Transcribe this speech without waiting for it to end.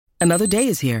Another day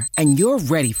is here, and you're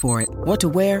ready for it. What to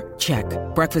wear? Check.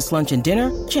 Breakfast, lunch, and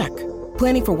dinner? Check.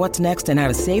 Planning for what's next and how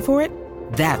to save for it?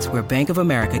 That's where Bank of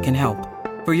America can help.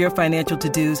 For your financial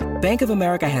to-dos, Bank of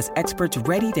America has experts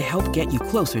ready to help get you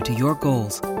closer to your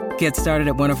goals. Get started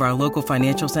at one of our local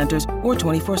financial centers or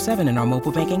 24/7 in our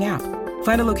mobile banking app.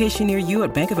 Find a location near you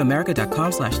at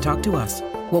bankofamerica.com/talktous.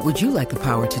 What would you like the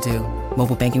power to do?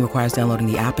 Mobile banking requires downloading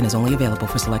the app and is only available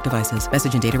for select devices.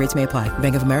 Message and data rates may apply.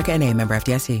 Bank of America N.A., member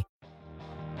FDIC.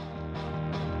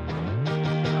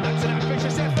 That's an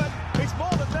ambitious effort. It's more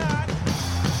than that.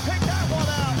 Pick that one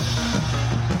out.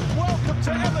 Welcome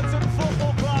to Everton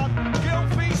Football Club,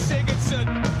 Gylfi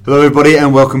Sigurdsson. Hello everybody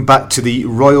and welcome back to the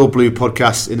Royal Blue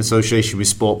podcast in association with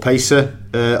Sport Pacer.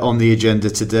 On the agenda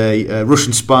today,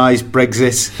 Russian spies,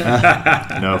 Brexit,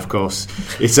 no of course,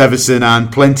 it's Everton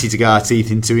and plenty to get our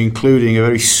teeth into, including a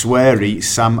very sweary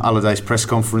Sam Allardyce press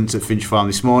conference at Finch Farm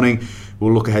this morning.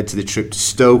 We'll look ahead to the trip to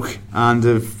Stoke and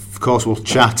of course we'll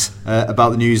chat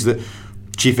about the news that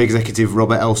Chief Executive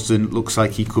Robert Elston looks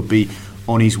like he could be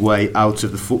on his way out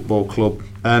of the football club.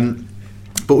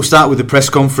 But we'll start with the press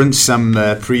conference. Sam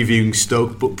previewing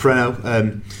Stoke, but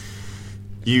Preno,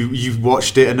 you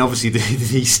watched it, and obviously the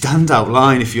standout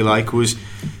line, if you like, was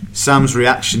Sam's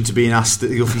reaction to being asked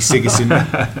that Gylfi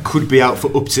Sigurdsson could be out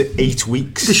for up to 8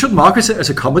 weeks. They should market it as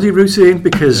a comedy routine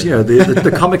because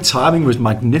the comic timing was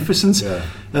magnificent.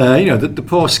 The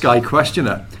poor Sky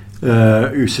questioner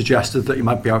who suggested that he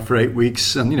might be out for 8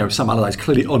 weeks, and Sam Allardyce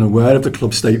clearly unaware of the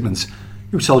club statements.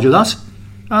 Who told you that?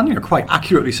 And quite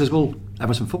accurately says, well,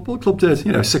 Everton Football Club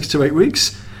did, 6 to 8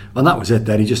 weeks. And that was it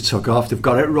then. He just took off. They've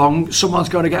got it wrong. Someone's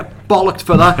going to get bollocked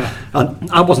for that. And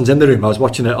I wasn't in the room. I was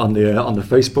watching it on the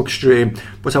Facebook stream.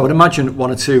 But I would imagine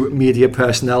one or two media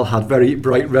personnel had very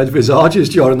bright red visages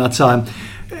during that time.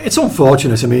 It's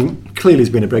unfortunate. I mean, clearly there's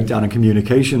been a breakdown in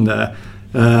communication there.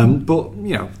 But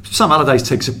Sam Allardyce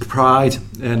takes a pride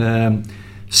in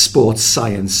sports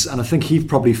science, and I think he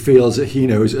probably feels that he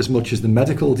knows as much as the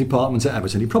medical department at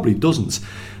Everton. He probably doesn't,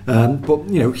 but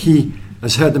he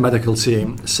has heard the medical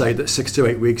team say that 6 to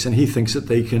 8 weeks, and he thinks that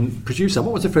they can produce that.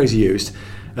 What was the phrase he used?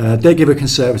 They give a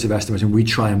conservative estimate and we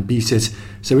try and beat it.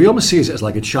 So he almost sees it as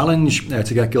like a challenge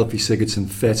to get Gylfi Sigurdsson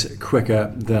fit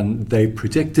quicker than they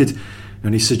predicted.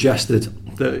 And he suggested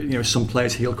that some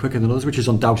players heal quicker than others, which is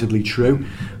undoubtedly true.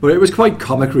 But it was quite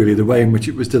comic, really, the way in which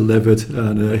it was delivered,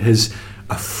 and his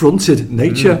affronted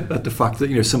nature at the fact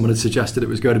that someone had suggested it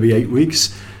was going to be 8 weeks.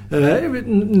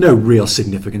 No real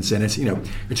significance in it.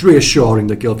 It's reassuring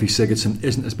that Gylfi Sigurdsson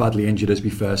isn't as badly injured as we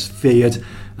first feared,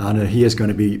 and he is going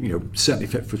to be certainly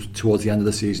fit towards the end of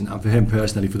the season, and for him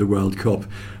personally for the World Cup.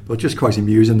 But just quite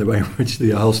amusing the way in which the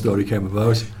whole story came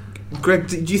about. Greg,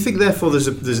 do you think therefore there's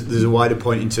a wider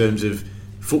point in terms of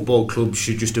football clubs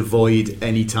should just avoid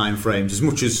any time frames, as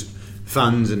much as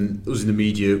fans and us in the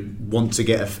media want to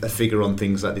get a figure on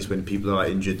things like this when people are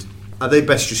injured? Are they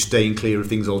best just staying clear of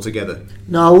things altogether?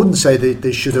 No, I wouldn't say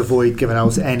they should avoid giving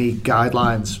out any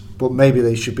guidelines, but maybe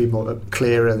they should be more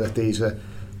clearer that these are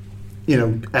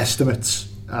estimates.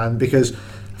 And because,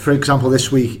 for example,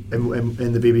 this week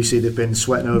in the BBC they've been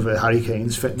sweating over Harry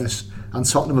Kane's fitness, and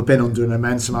Tottenham have been under an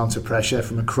immense amount of pressure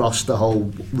from across the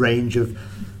whole range of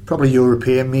probably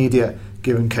European media,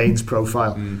 given Kane's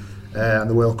profile and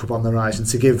the World Cup on the rise, and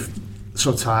to give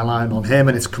sort of timeline on him,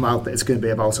 and it's come out that it's going to be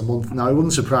about a month. Now, it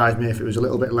wouldn't surprise me if it was a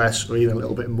little bit less or even a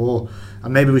little bit more,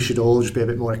 and maybe we should all just be a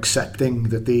bit more accepting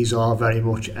that these are very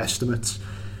much estimates.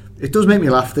 It does make me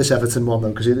laugh, this Everton one,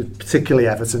 though, because particularly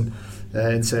Everton,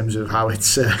 in terms of how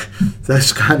it's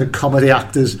this kind of comedy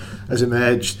actors has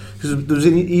emerged. Because there was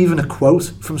even a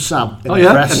quote from Sam in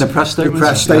the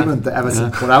press statement that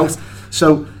Everton put out.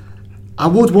 So I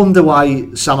would wonder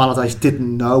why Sam Allardyce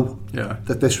didn't know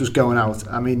that this was going out.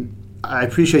 I mean, I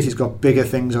appreciate he's got bigger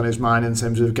things on his mind in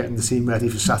terms of getting the team ready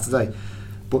for Saturday,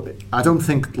 but I don't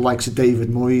think the likes of David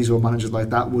Moyes or managers like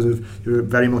that who are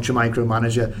very much a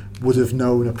micromanager, would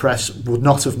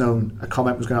not have known a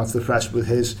comment was going out to the press with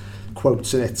his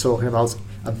quotes in it talking about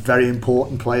a very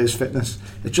important player's fitness.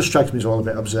 It just strikes me as all a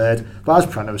bit absurd. But as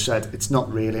Preno said, it's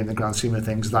not really in the grand scheme of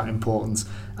things that important.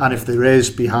 And if there is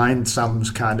behind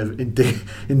Sam's kind of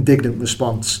indignant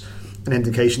response an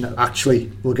indication that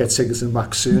actually we'll get Sigurdsson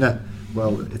back sooner,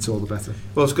 well, it's all the better.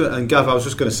 Well, and Gav, I was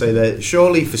just going to say that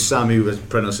surely for Sam, who, as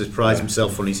Preno says, prides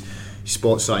himself on his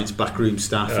sports science backroom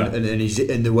staff and he's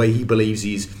in the way he believes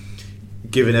he's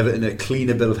given Everton a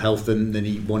cleaner bill of health than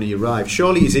when he arrived.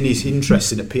 Surely it's in his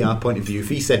interest in a PR point of view if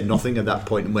he said nothing at that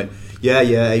point and went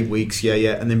 8 weeks,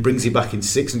 and then brings it back in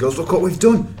 6 and goes, look what we've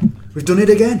done it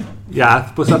again.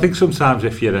 Yeah, but I think sometimes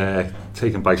if you're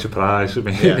taken by surprise. I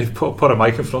mean, they've put a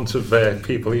mic in front of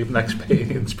people, even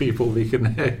experienced people. They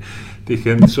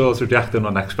can sort of react in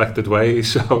unexpected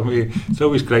ways. So I mean, it's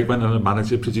always great when a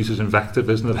manager produces invective,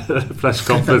 isn't it? At a press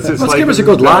conference, it's give us a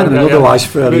good line in an otherwise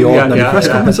fairly ordinary press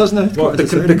conference, hasn't it? Well,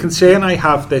 the concern I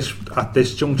have at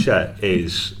this juncture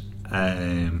is,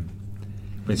 when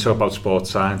you talk about sports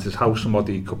science, is how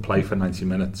somebody could play for 90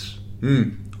 minutes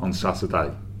on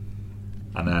Saturday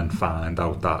and then find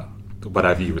out that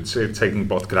whatever you would say, taking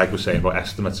what Greg was saying about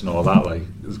estimates and all that, like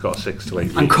he's got 6 to 8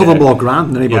 weeks and cover more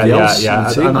ground than anybody else.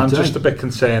 And I'm just a bit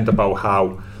concerned about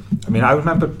how. I mean, I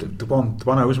remember the one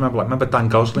I always remember. Like, remember Dan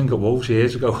Gosling at Wolves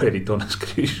years ago, where he'd done his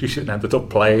cruciates and ended up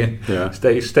playing.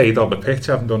 Stayed on the pitch,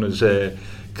 haven't done his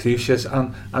cruciates,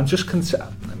 and I'm just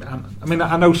concerned. I mean,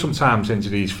 I know sometimes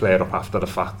injuries flare up after the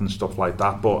fact and stuff like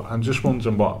that, but I'm just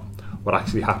wondering what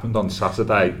actually happened on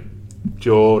Saturday,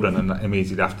 during and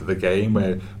immediately after the game,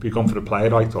 where we've gone for the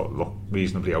player I thought looked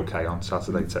reasonably okay on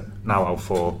Saturday to now out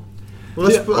for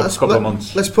a couple of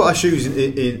months. Let's put our shoes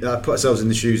put ourselves in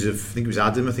the shoes of, I think it was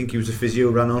Adam, I think he was a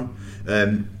physio, ran on.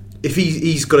 If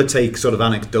he's got to take sort of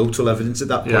anecdotal evidence at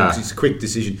that point, because it's a quick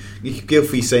decision.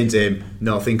 Gylfi saying to him,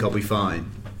 "No, I think I'll be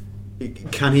fine."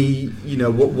 Can he?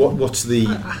 What's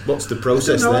the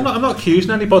process? No, I'm not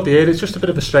accusing anybody here. It's just a bit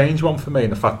of a strange one for me,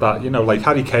 in the fact that like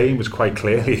Harry Kane was quite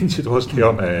clearly injured, wasn't he,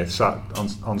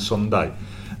 on Sunday?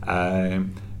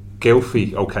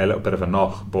 Gylfi, okay, a little bit of a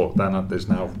knock, but then there's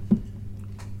now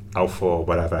out for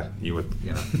whatever you would,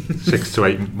 6 to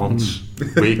 8 months,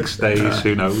 weeks, days,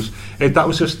 who knows? That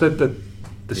was just the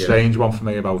strange one for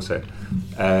me about it.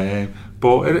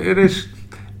 But it is.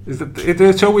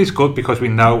 It's always good because we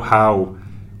know how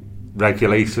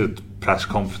regulated press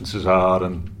conferences are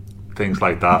and things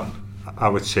like that,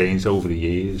 how it's changed over the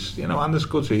years, and there's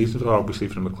good reasons, obviously,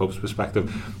 from a club's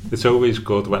perspective. It's always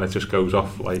good when it just goes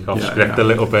off script a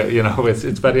little bit,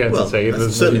 it's very entertaining. Well,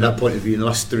 certainly that point of view, in the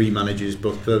last 3 managers,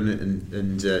 both permanent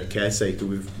and caretaker,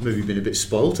 we've maybe been a bit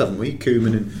spoilt, haven't we?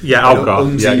 Koeman and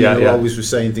Unzi, always was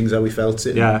saying things how we felt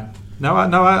it.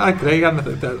 I agree,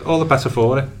 and all the better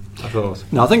for it, I thought.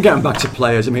 No, I think getting back to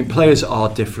players, players are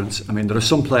different. There are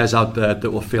some players out there that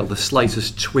will feel the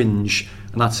slightest twinge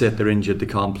and that's it, they're injured, they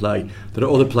can't play. There are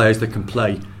other players that can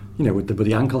play, with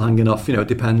the ankle hanging off. It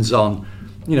depends on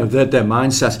their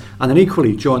mindset. And then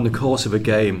equally, during the course of a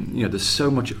game, there's so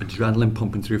much adrenaline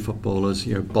pumping through footballers,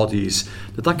 bodies,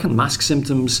 that can mask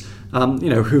symptoms.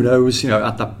 Who knows,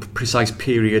 at that precise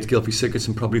period, Gylfi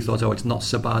Sigurdsson probably thought, it's not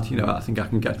so bad, I think I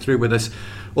can get through with this.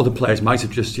 Other players might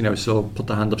have just, put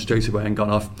their hand up straight away and gone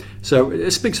off. So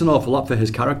it speaks an awful lot for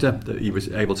his character that he was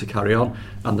able to carry on,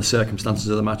 and the circumstances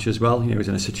of the match as well. He was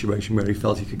in a situation where he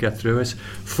felt he could get through it.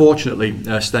 Fortunately,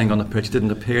 staying on the pitch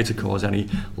didn't appear to cause any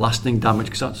lasting damage,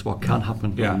 because that's what can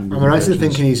happen. I'm right in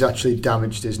thinking he's actually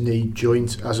damaged his knee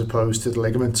joint as opposed to the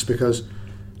ligaments, because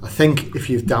I think if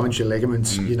you've damaged your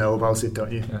ligaments, you know about it,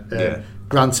 don't you?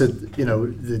 Granted,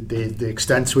 the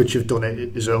extent to which you've done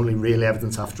it is only really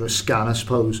evident after a scan, I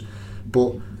suppose.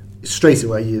 But straight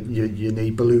away, your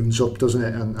knee balloons up, doesn't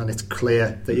it? And it's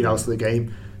clear that you're out of the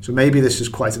game. So maybe this is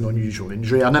quite an unusual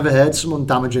injury. I never heard someone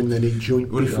damaging the knee joint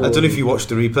before. I don't know if you watched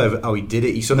the replay of how he did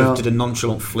it. He sort of did a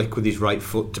nonchalant flick with his right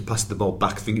foot to pass the ball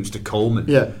back. I think it was to Coleman.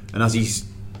 Yeah. And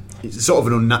it's sort of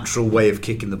an unnatural way of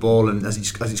kicking the ball, and as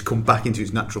it's come back into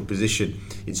its natural position,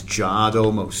 it's jarred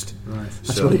almost. Right.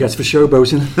 That's what he gets for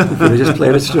showboating. They just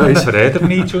played it straight. I've heard of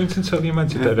knee joints until you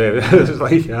mentioned it. It's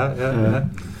like,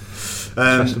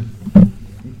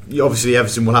 obviously,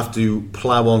 Everton will have to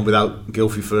plough on without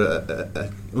Gylfi for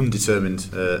an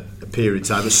undetermined period of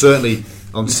time, but certainly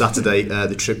on Saturday,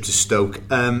 the trip to Stoke.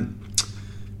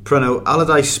 Preno,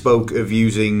 Allardyce spoke of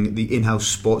using the in-house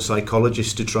sports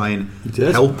psychologist to try and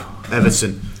help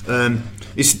Everton.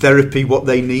 Is therapy what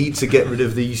they need to get rid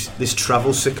of this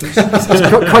travel sickness?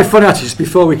 It's quite funny, actually. Just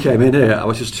before we came in here, I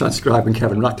was just transcribing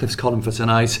Kevin Ratcliffe's column for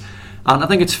tonight, and I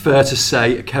think it's fair to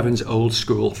say Kevin's old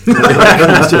school.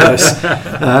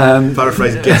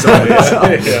 Paraphrasing, gets on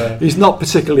here. He's not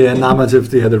particularly enamoured of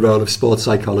the role of sports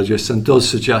psychologists, and does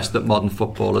suggest that modern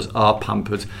footballers are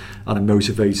pampered and are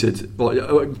motivated,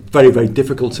 very, very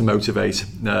difficult to motivate.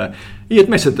 He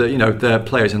admitted that their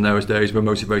players in those days were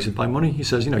motivated by money. He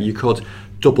says you could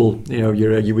double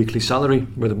your weekly salary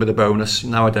with a bonus.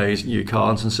 Nowadays you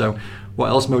can't, and so what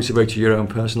else motivates your own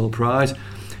personal pride?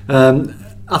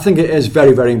 I think it is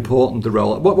very, very important, the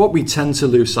role. What we tend to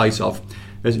lose sight of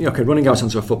is, running out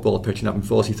onto a football pitch and having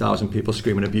 40,000 people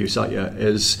screaming abuse at you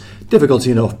is difficult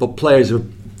enough, but players have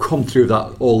come through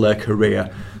that all their career,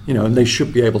 and they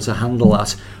should be able to handle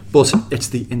that. But it's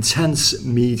the intense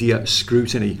media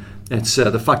scrutiny It's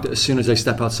the fact that as soon as they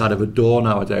step outside of a door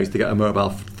nowadays, they get a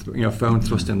mobile phone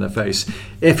thrust in their face.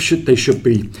 They should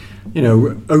be,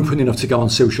 open enough to go on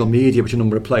social media, which a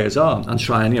number of players are, and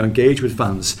try and engage with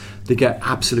fans. They get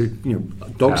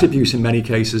absolute dogs abuse in many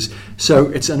cases. So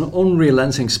it's an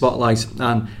unrelenting spotlight,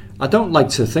 and I don't like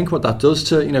to think what that does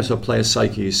to sort of players'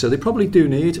 psyches. So they probably do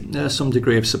need some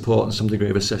degree of support and some degree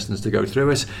of assistance to go through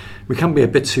it. We can be a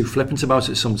bit too flippant about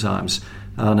it sometimes,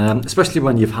 and especially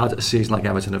when you've had a season like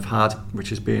Everton have had, which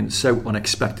has been so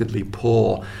unexpectedly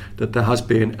poor that there has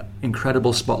been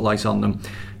incredible spotlight on them.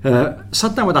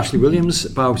 Sat down with Ashley Williams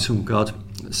about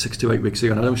 6 to 8 weeks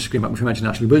ago, and I don't scream up if you mention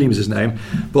Ashley Williams' name,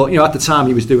 but at the time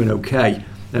he was doing okay.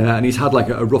 And he's had like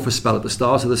a rougher spell at the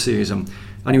start of the season,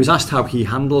 and he was asked how he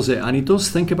handles it, and he does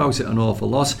think about it an awful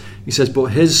lot. He says, but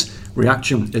his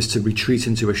reaction is to retreat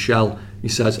into a shell. He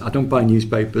says, I don't buy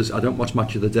newspapers, I don't watch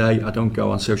Match of the Day, I don't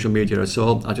go on social media at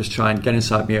all. I just try and get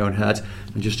inside my own head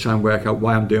and just try and work out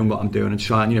why I'm doing what I'm doing and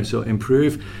try and sort of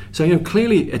improve. So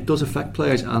clearly it does affect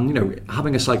players, and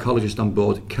having a psychologist on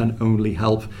board can only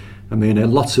help. I mean,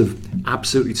 lots of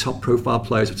absolutely top profile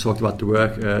players have talked about the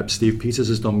work Steve Peters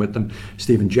has done with them.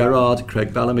 Steven Gerrard,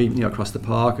 Craig Bellamy, across the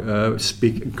park,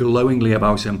 speak glowingly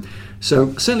about him. So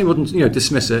I certainly wouldn't,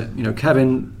 dismiss it.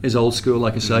 Kevin is old school,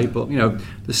 like I say, but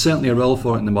there's certainly a role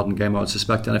for it in the modern game, I would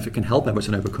suspect. And if it can help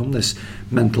Everton overcome this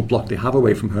mental block they have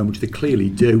away from home, which they clearly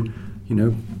do,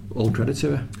 all credit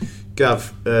to it.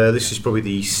 Gav, this is probably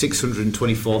the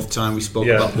 624th time we spoke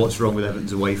about what's wrong with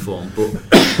Everton's away form, but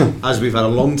as we've had a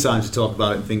long time to talk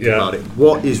about it and think about it,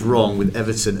 what is wrong with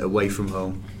Everton away from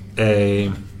home?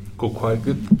 Quite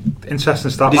good.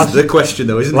 Interesting start. This is the question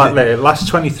though, isn't it? Last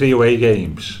 23 away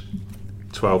games,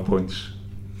 12 points.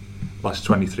 Last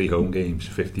 23 home games,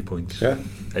 50 points. Yeah.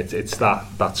 It's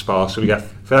that sparse. So we get,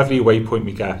 for every away point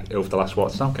we get over the last,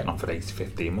 it's now getting on for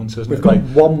 15 months, isn't it? We've got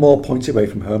one more point away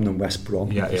from home than West Brom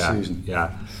this season.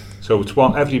 Yeah. So it's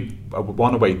one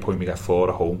away point we get 4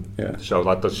 at home. Yeah. So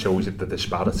that does shows the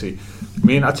disparity. I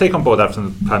mean, I take on board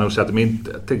everything Pano said. I mean,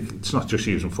 I think it's not just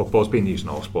using football, it's been using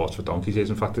all sports for donkey's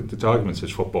years. In fact, the argument is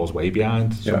football's way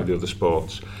behind some of the other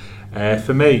sports.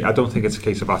 For me, I don't think it's a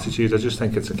case of attitude. I just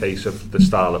think it's a case of the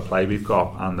style of play we've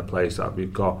got and the players that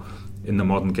we've got in the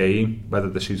modern game, whether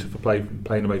they're suited for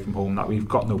playing away from home, that we've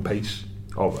got no pace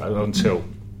until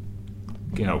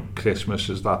Christmas.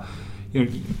 Is that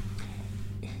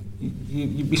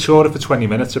we saw it for 20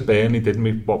 minutes at Burnley, didn't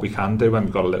we? What we can do when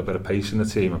we've got a little bit of pace in the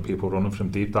team and people running from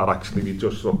deep, that actually we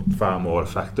just look far more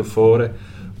effective for it.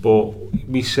 But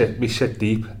we sit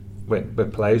deep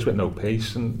with players with no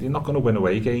pace, and you're not going to win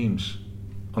away games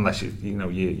unless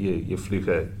you fluke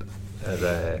a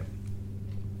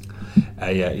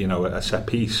set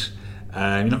piece.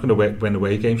 You're not going to win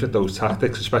away games with those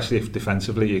tactics, especially if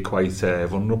defensively you're quite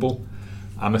vulnerable.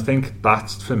 And I think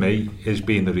that, for me, is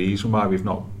being the reason why we've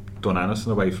not done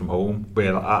anything away from home.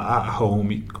 Where at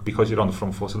home, because you're on the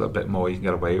front foot a little bit more, you can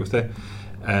get away with it.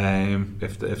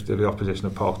 If the opposition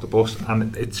have parked the bus,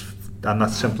 and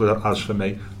that's simple as for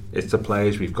me. It's the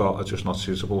players we've got are just not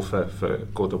suitable for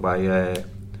good away,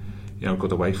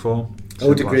 good away form. I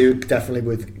would agree definitely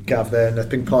with Gav there, and I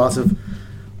think part of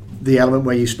the element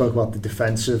where you spoke about the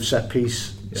defensive set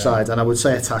piece side, and I would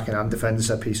say attacking and defending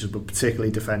set pieces, but particularly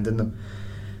defending them.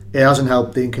 It hasn't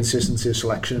helped the inconsistency of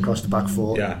selection across the back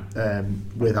four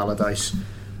with Allardyce.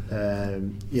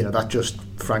 That just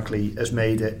frankly has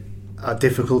made it a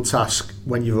difficult task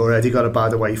when you've already got a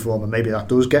bad away form, and maybe that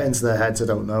does get into their heads, I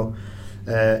don't know.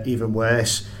 Even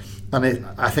worse, and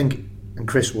I think, and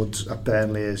Chris Wood at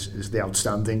Burnley is the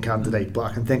outstanding candidate, but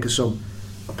I can think of some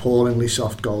appallingly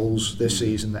soft goals this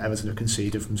season that Everton have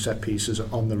conceded from set pieces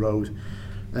on the road,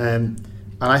 and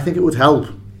I think it would help.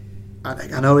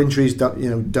 I know injuries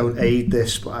don't aid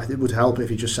this, but it would help if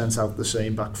he just sent out the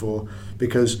same back four,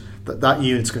 because that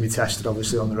unit's going to be tested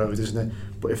obviously on the road, isn't it?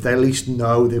 But if they at least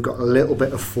know they've got a little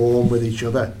bit of form with each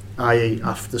other, i.e.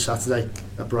 after Saturday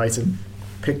at Brighton,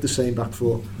 pick the same back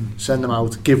four, send them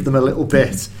out, give them a little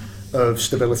bit of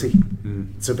stability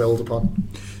to build upon.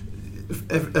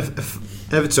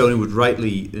 Everton would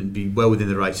rightly be well within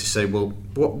the right to say, well,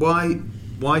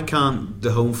 why can't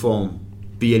the home form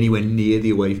be anywhere near the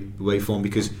away form?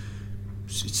 Because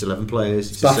it's 11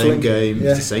 players, it's the same game,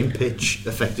 it's the same pitch,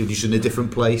 effectively just in a different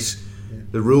place.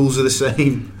 The rules are the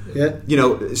same.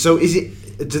 So is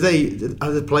it? Do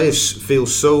the players feel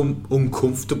so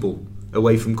uncomfortable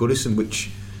away from Goodison, which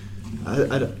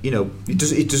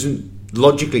it doesn't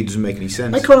logically doesn't make any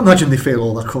sense. I can't imagine they feel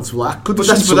all that comfortable. Should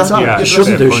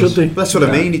they? That's what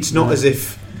I mean. It's not as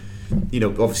if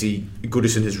obviously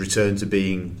Goodison has returned to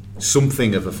being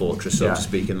something of a fortress, so to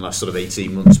speak, in the last sort of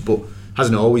 18 months, but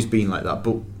hasn't always been like that.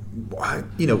 But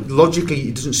logically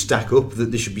it doesn't stack up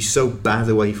that they should be so bad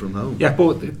away from home. Yeah,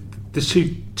 but there's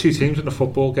two teams in a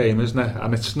football game, isn't it?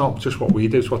 And it's not just what we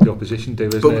do, it's what the opposition do,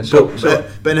 isn't it?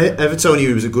 But Evertonian,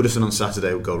 who was at Goodison on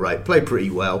Saturday, would go, right, play pretty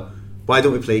well. Why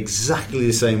don't we play exactly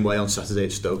the same way on Saturday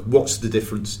at Stoke? What's the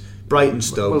difference? Brighton,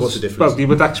 Stoke, what's the difference? Well, you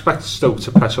would expect Stoke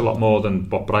to press a lot more than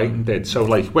what Brighton did. So,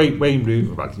 like, Wayne Rooney,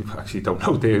 well, you actually don't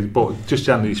know, do you? But just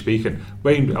generally speaking,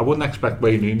 I wouldn't expect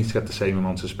Wayne Rooney to get the same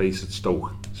amount of space at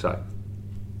Stoke, so,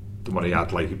 than what he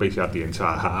had. Like, he basically had the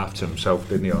entire half to himself,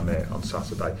 didn't he, on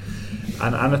Saturday?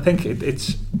 And I think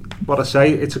it's what I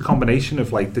say. It's a combination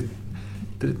of like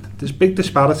there's big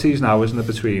disparities now, isn't there,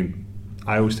 between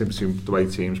I always think between the way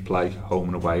teams play home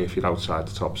and away if you're outside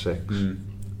the top six,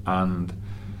 and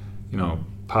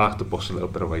park the bus a little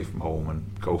bit away from home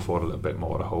and go for it a little bit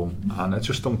more at home. And I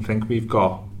just don't think we've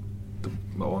got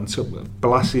until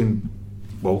Balassi and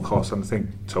Walcott, and I think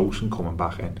Tosin coming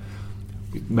back in.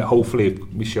 Hopefully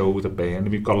we show the Burnley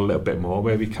we've got a little bit more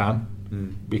where we can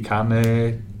break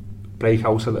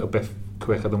out a little bit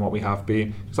quicker than what we have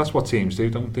been, because that's what teams do,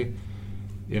 don't they?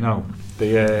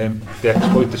 They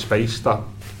exploit the space that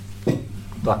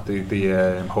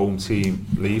the home team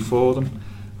leave for them,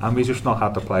 and we've just not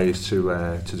had the players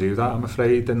to do that, I'm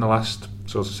afraid, in the last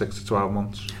sort of 6 to 12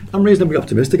 months. I'm reasonably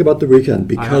optimistic about the weekend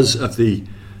because of the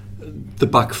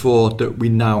back four that we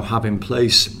now have in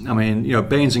place. I mean,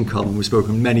 Baines and Coleman we've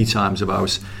spoken many times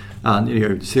about, and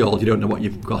it's the old you don't know what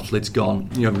you've got till it's gone.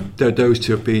 Those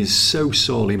two have been so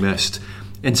sorely missed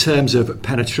in terms of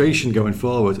penetration going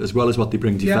forward, as well as what they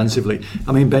bring defensively. Yeah.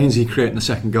 I mean, Bainesy creating the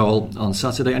second goal on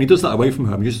Saturday, and he does that away from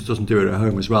home. He just doesn't do it at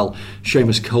home as well.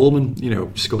 Seamus Coleman,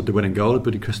 scored the winning goal at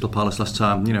Buddy Crystal Palace last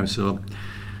time. So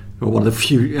one of the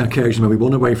few occasions where we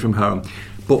won away from home.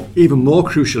 But even more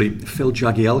crucially, Phil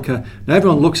Jagielka. Now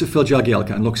everyone looks at Phil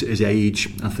Jagielka and looks at his age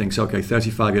and thinks, okay,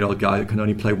 35-year-old guy that can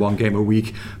only play one game a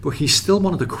week, but he's still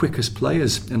one of the quickest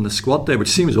players in the squad there, which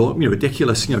seems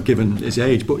ridiculous, given his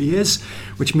age, but he is,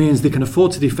 which means they can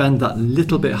afford to defend that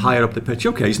little bit higher up the pitch.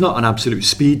 Okay, he's not an absolute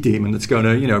speed demon that's going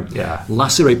to,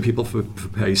 lacerate people for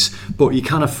pace, but he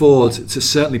can afford to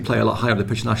certainly play a lot higher up the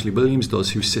pitch than Ashley Williams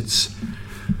does, who sits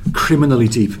criminally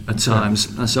deep at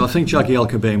times, and so I think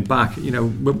Jagielka being back,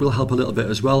 will help a little bit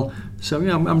as well. So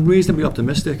I'm reasonably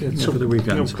optimistic for the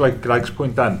weekend. Greg's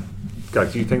point then.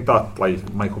 Greg, do you think that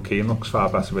like Michael Keane looks far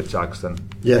better with Jags than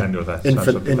any other?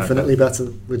 Infinitely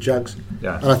better with Jags.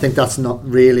 Yeah, and I think that's not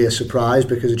really a surprise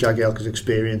because of Jagielka's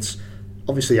experience.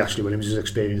 Obviously, Ashley Williams is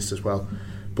experienced as well,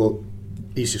 but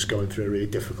he's just going through a really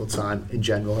difficult time in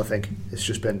general. I think it's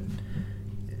just been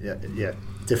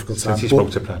difficult time. Since he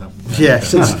spoke to Preno.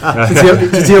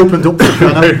 Since he opened up to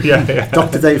Preno.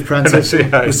 Dr. Dave Prentice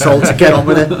was told to get on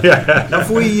with it. Have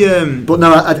we? But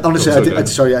no, honestly, I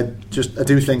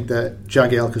do think that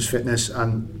Jagielka's fitness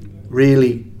and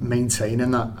really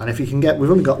maintaining that, and if he can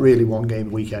we've only got really one game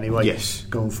a week anyway.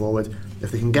 Going forward,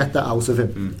 if they can get that out of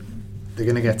him, they're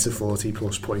going to get to 40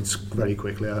 plus points very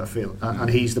quickly, I feel, and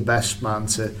he's the best man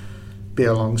to be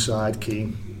alongside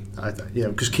Keane.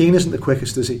 Because Keane isn't the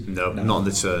quickest, is he? No, not on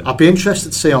the turn. I'd be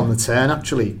interested to see on the turn,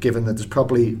 actually, given that there's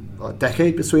probably a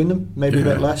decade between them, maybe a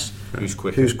bit less. Who's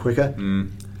quicker?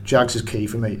 Jags is key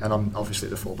for me, and I'm obviously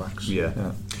the fullbacks.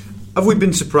 Yeah. Have we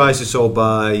been surprised at all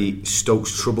by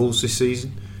Stoke's troubles this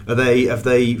season? Have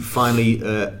they finally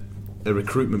a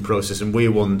recruitment process? And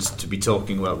we're ones to be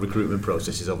talking about recruitment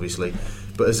processes, obviously.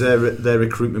 But has their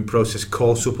recruitment process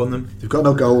caught up on them? They've got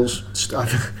no goals.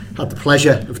 I've had the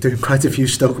pleasure of doing quite a few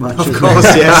Stoke matches. Of course,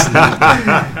 yes.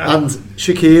 And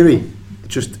Shaqiri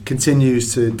just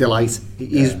continues to delight.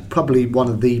 He's probably one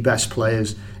of the best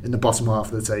players in the bottom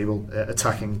half of the table,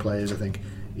 attacking players, I think.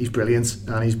 He's brilliant,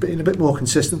 and he's been a bit more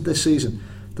consistent this season.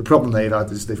 The problem they've had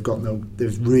is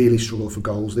they've really struggled for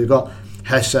goals. They've got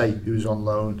Hesse, who's on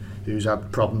loan, who's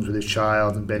had problems with his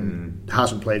child and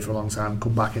hasn't played for a long time,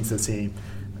 come back into the team.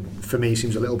 And for me,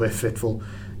 seems a little bit fitful.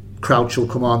 Crouch will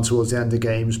come on towards the end of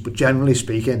games, but generally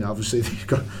speaking, obviously they've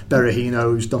got Berahino,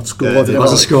 who's not scored in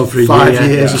hasn't scored for 5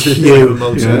 years.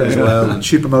 Choupo-Moting as well.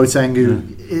 Choupo-Moting, who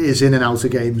is in and out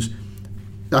of games.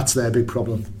 That's their big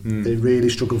problem. They really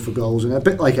struggle for goals, and a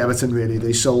bit like Everton, really,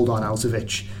 they sold on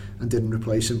Arnautovic and didn't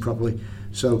replace him properly.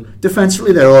 So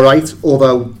defensively they're alright,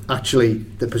 although actually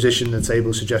the position in the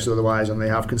table suggests otherwise, and they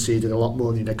have conceded a lot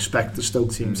more than you'd expect the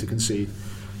Stoke team to concede.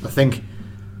 I think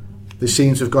they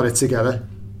seem to have got it together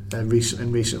in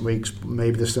recent weeks.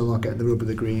 Maybe they're still not getting the rub of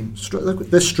the green.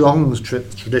 They're strong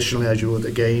traditionally, as you would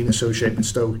again associate with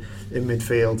Stoke in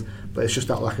midfield, but it's just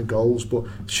that lack of goals. But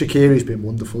Shaqiri's been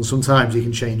wonderful. Sometimes he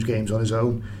can change games on his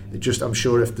own. I'm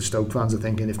sure if the Stoke fans are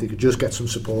thinking if they could just get some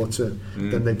support,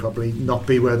 then they'd probably not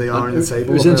be where they are in the table.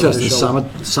 It was interesting.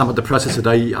 Sam at the presser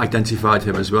today identified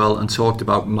him as well and talked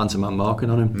about man-to-man marking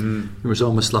on him. It was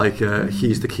almost like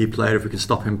he's the key player. If we can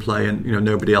stop him playing,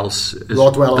 nobody else is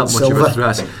Rodwell that much Silver. of a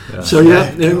threat. Yeah. So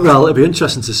well, it'll be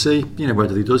interesting to see,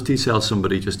 whether he does detail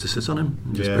somebody just to sit on him.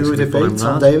 Who would it be?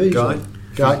 Tom Davies? Guy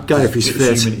if he's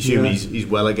fit. Assuming he's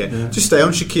well again. Yeah. Just stay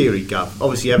on Shaqiri, Gav.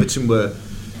 Obviously, Everton were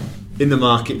in the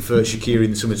market for Shaqiri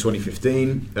in the summer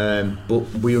 2015, but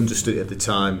we understood at the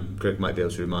time, Greg might be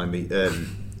able to remind me,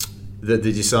 that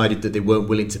they decided that they weren't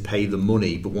willing to pay the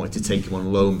money but wanted to take him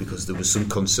on loan because there was some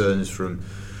concerns from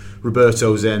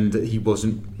Roberto's end that he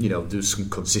wasn't, there was some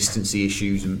consistency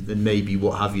issues and maybe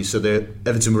what have you. So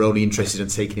Everton were only interested in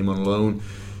taking him on loan.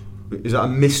 Is that a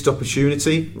missed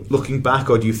opportunity looking back,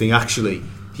 or do you think actually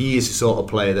he is the sort of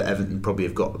player that Everton probably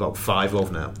have got about 5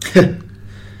 of now?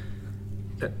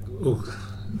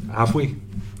 Have we?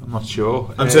 I'm not sure.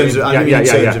 In terms of,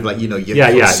 of like, your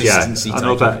consistency. I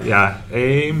know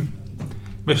that.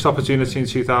 Missed opportunity in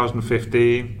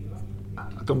 2015.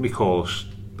 I don't recall.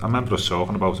 I remember us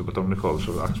talking about it, but I don't recall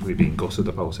us actually being gutted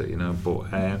about it.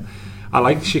 But I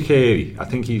like Shaqiri. I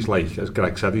think he's like, as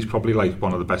Greg said, he's probably like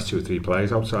one of the best 2 or 3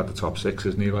 players outside the top 6,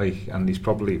 isn't he? Like, and he's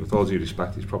probably, with all due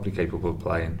respect, he's probably capable of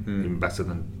playing even better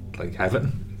than like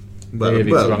Everton. Well, you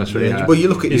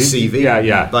look at his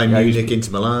CV. By Munich into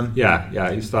Milan.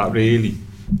 He's that really.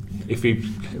 If we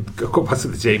go back to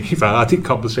the Jamie Vardy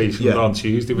conversation on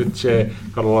Tuesday, which we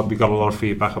got a lot of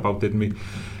feedback about, didn't we?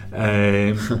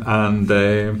 And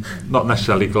not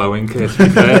necessarily glowing, but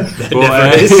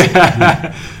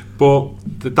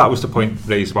that was the point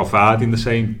raised about Vardy. And the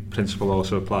same principle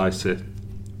also applies to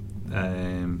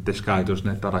this guy, doesn't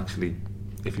it? That actually,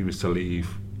 if he was to leave,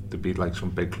 there'd be like some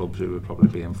big clubs who would probably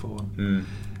be in for him.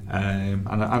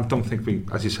 And I don't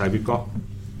think as you say, we've got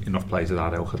enough players of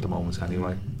that ilk at the moment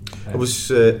anyway. I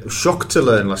was shocked to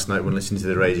learn last night when listening to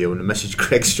the radio and I messaged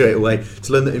Greg straight away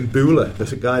to learn that Mbula,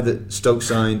 there's a guy that Stoke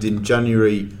signed in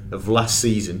January of last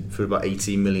season for about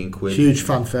 18 million quid. Huge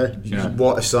fanfare.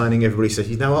 What a signing, everybody says.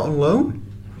 He's now out on loan.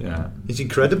 Yeah, it's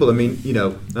incredible. I mean,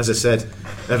 as I said,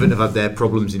 Everton have had their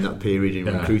problems in that period in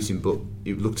recruiting, but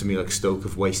it looked to me like Stoke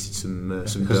have wasted some dough.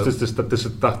 There's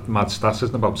that mad stats,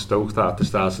 isn't about Stoke, that at the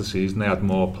start of the season they had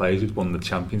more players who'd won the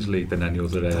Champions League than any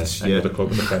other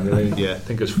club in the Premier League. I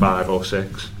think it's 5 or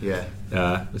 6.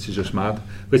 Which is just mad.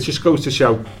 Which just goes to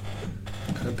show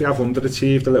they have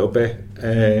underachieved a little bit,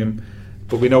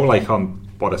 but we know like on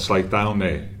what it's like down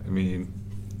there. I mean,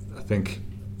 I think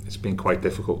it's been quite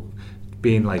difficult.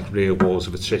 Being like real walls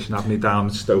of attrition, haven't they, down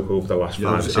at Stoke over the last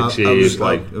 5 or 6 years?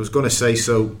 I was going to say,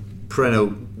 so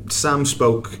Preno, Sam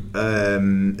spoke at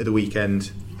the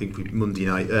weekend, I think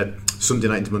Sunday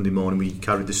night into Monday morning, we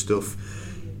carried the stuff.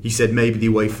 He said maybe the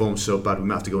away form's so bad we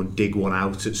might have to go and dig one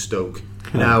out at Stoke.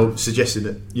 Now suggesting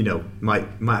that might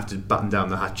have to batten down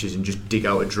the hatches and just dig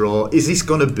out a draw. Is this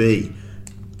going to be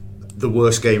the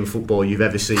worst game of football you've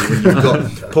ever seen when you've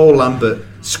got Paul Lambert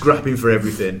scrapping for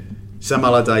everything, Sam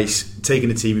Allardyce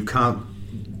taking a team who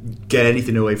can't get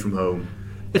anything away from home?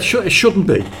 It shouldn't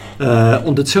be.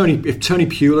 Under Tony, if Tony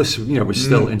Pulis, was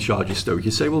still in charge of Stoke,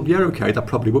 you'd say, well, yeah, okay, that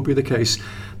probably would be the case,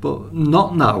 but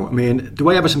not now. I mean, the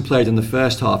way Everton played in the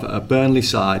first half, a Burnley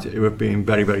side who have been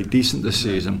very, very decent this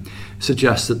season,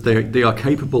 suggests that they are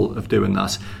capable of doing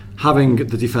that. Having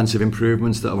the defensive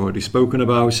improvements that I've already spoken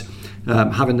about,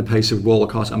 having the pace of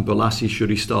Walcott and Bolasie, should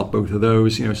he start both of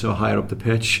those, so higher up the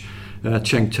pitch.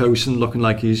 Cenk Tosun looking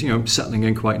like he's settling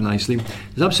in quite nicely.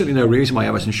 There's absolutely no reason why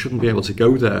Everton shouldn't be able to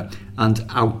go there and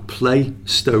outplay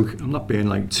Stoke. I'm not being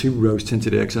like too rose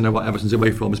tinted here because I know what Everton's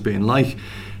away form has been like.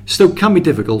 Stoke can be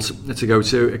difficult to go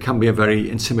to. It can be a very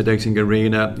intimidating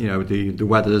arena. The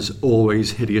weather's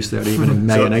always hideous there, even in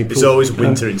May and April. It's always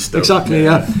winter in Stoke. Exactly,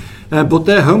 yeah. But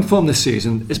their home form this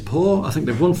season is poor. I think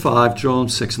they've won 5, drawn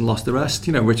 6 and lost the rest,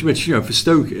 which for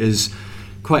Stoke is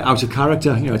quite out of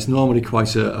character. It's normally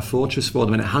quite a fortress for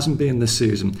them, and it hasn't been this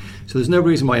season. So there's no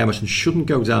reason why Everton shouldn't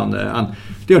go down there, and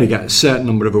they only get a certain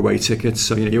number of away tickets,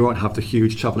 so you won't have the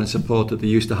huge travelling support that they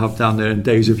used to have down there in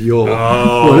days of yore.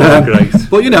 Great.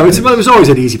 But it was always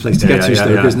an easy place to get to,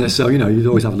 Stoke, isn't it? So you'd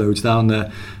always have loads down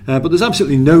there. But there's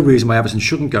absolutely no reason why Everton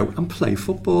shouldn't go and play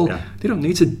football. They don't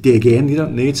need to dig in. They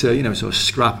don't need to sort of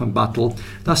scrap and battle.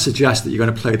 That suggests that you're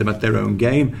going to play them at their own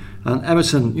game. And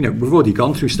Everton, we've already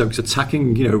gone through Stoke's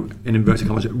attacking, in inverted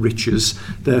commas, riches.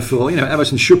 Therefore,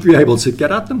 Everton should be able to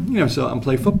get at them, and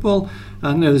play football.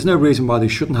 And there's no reason why they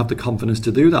shouldn't have the confidence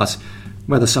to do that.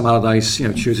 Whether Sam Allardyce,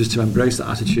 chooses to embrace that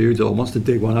attitude or wants to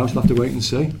dig one out, we'll have to wait and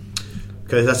see.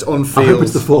 Okay, that's I on-field. hope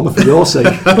it's the former for your sake.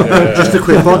 Just a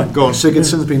quick one. Go on.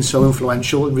 Sigurdsson's been so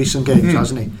influential in recent games,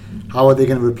 hasn't he? How are they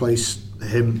going to replace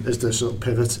him as the sort of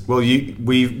pivot? Well,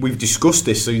 we've discussed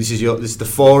this, so this is the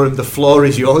forum. The floor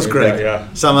is yours, Greg.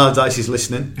 Yeah. Sam Allardyce is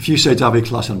listening. If you say David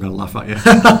Klassen, I'm going to laugh at you.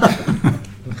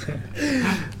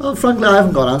 Well, frankly, I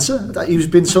haven't got an answer. He's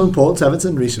been so important to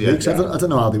Everton in recent weeks. Yeah. I don't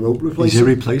know how they will replace He's him.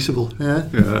 irreplaceable.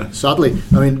 Yeah. Sadly,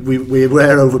 I mean, we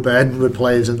were overburdened with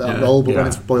players in that role, but when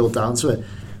it's boiled down to it,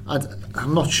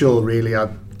 I'm not sure really.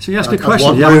 So you ask a I'd question,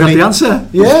 want you haven't got Rooney- the answer.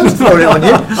 Yeah, I was throwing it on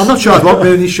you. I'm not sure I'd want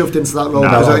Rooney shoved into that role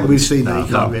because I think we've seen that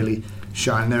he can't really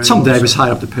shine there. Tom anymore, Davis so-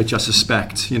 higher up the pitch, I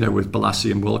suspect, with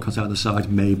Balassi and Walcott out the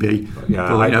side, maybe.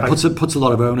 Yeah, But puts a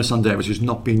lot of onus on Davis, who's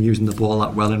not been using the ball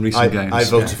that well in recent games. I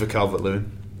voted for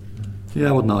Calvert-Lewin. Yeah,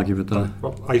 I wouldn't argue with that.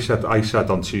 Well, I said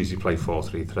on Tuesday play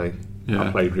 4-3-3. Yeah.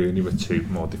 I played Rooney with two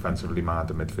more defensively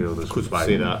minded midfielders. Could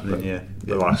see that, yeah.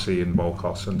 Balassi and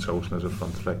Walcott and Tosin as a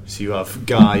front three. So you have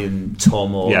Guy and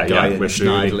Tom, or Guy and with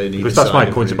Schneiderlin. Rooney. either Because that's my side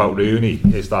of point Rooney. about Rooney,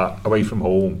 is that away from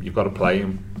home you've got to play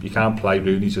him. You can't play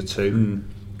Rooney's at two.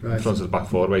 Right. In front of the back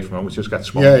four away from home, which just gets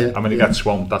swamped. Yeah. And when he gets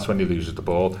swamped, that's when he loses the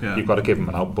ball. Yeah. You've got to give him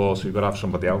an out ball, so you've got to have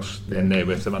somebody else in there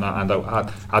with him. And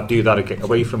I'd do that again,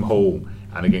 away from home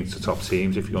and against the top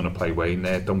teams. If you're going to play Wayne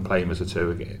there, don't play him as a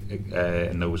two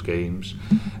in those games.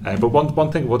 But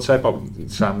one thing I would say about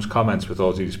Sam's comments, with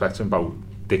all due respect to him, about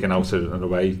digging out an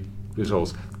away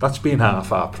results, that's been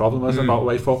half our problem as about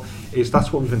away football, is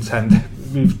that's what we've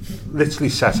literally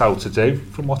set out to do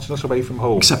from watching us away from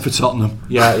home. Except for Tottenham.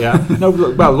 Yeah.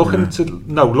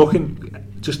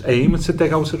 Just aiming to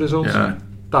dig out a result. Yeah.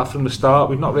 That from the start,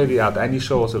 we've not really had any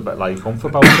sort of humph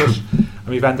about us, and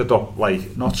we've ended up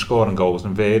not scoring goals,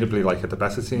 and invariably at the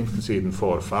better teams conceding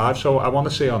 4 or 5. So I want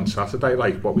to see on Saturday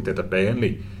what we did at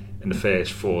Burnley in the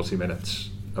first 40 minutes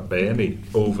at Burnley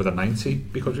over the 90,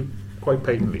 because we quite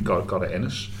patently got it in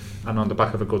us. And on the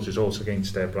back of a good result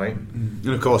against Brighton.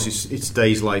 And of course, it's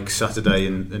days like Saturday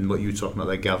and what you were talking about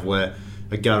there, Gav, where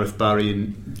a Gareth Barry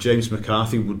and James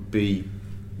McCarthy would be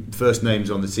first names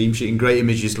on the team sheet. And great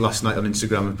images last night on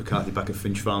Instagram of McCarthy back at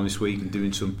Finch Farm this week and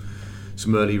doing some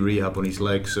early rehab on his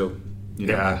leg. So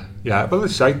Yeah. But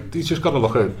let's say he's just got to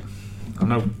look at. I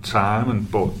know time,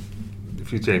 but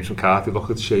if you're James McCarthy,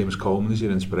 look at Seamus Coleman as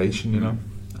your inspiration, and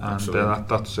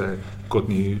that's good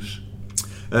news.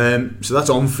 So that's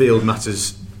on-field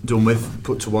matters done with,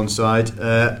 put to one side,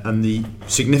 and the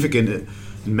significant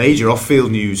major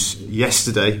off-field news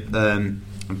yesterday, and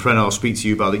Prena, I'll speak to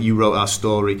you about it. You wrote our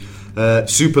story.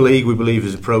 Super League, we believe,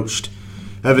 has approached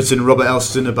Everton, Robert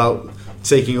Elston, about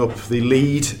taking up the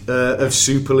lead of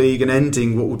Super League and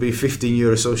ending what would be a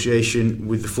 15-year association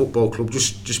with the football club.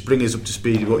 Just bring us up to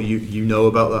speed with what you know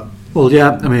about that. Well,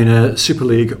 yeah, I mean, Super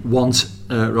League want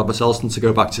Robert Elston to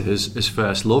go back to his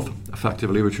first love,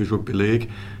 effectively, which was rugby league,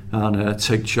 and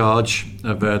take charge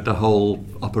of the whole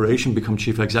operation, become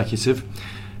chief executive.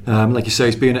 Like you say,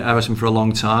 he's been at Everton for a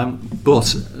long time,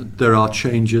 but there are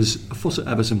changes afoot at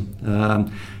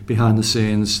Everton. Behind the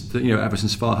scenes,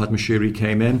 Everton's Farhad Mashiri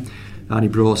came in, and he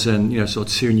brought in, sort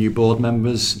of 2 new board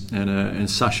members in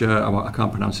Sasha. I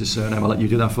can't pronounce his surname. I'll let you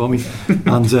do that for me.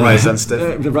 And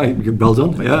right, well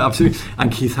done. Yeah, absolutely.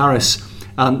 And Keith Harris,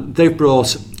 and they've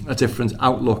brought a different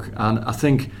outlook. And I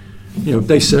think,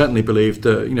 they certainly believe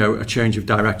that a change of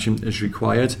direction is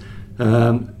required.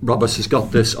 Roberts has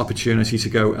got this opportunity to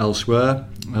go elsewhere.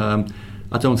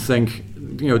 I don't think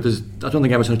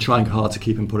Everton are trying hard to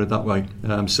keep him, put it that way.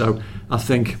 So I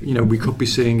think we could be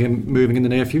seeing him moving in the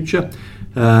near future.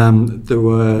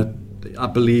 I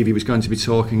believe he was going to be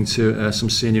talking to some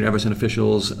senior Everton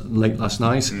officials late last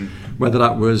night. Whether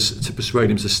that was to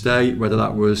persuade him to stay, whether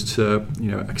that was to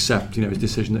accept his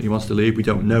decision that he wants to leave, we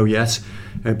don't know yet.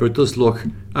 But it does look,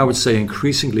 I would say,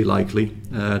 increasingly likely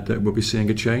that we'll be seeing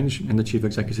a change in the chief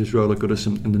executive's role at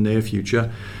Goodison in the near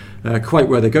future. Quite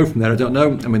where they go from there, I don't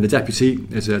know. I mean, the deputy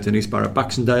is Denise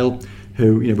Barrett-Baxendale,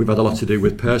 who we've had a lot to do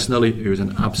with personally, who is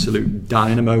an absolute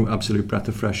dynamo, absolute breath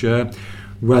of fresh air.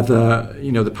 Whether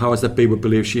the powers that be would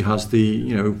believe she has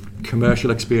the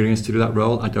commercial experience to do that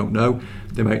role, I don't know.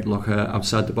 They might look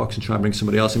outside the box and try and bring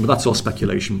somebody else in, but that's all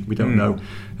speculation. We don't know.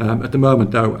 At the moment,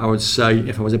 though, I would say,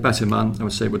 if I was a better man, I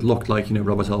would say it would look like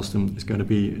Robert Elston is going to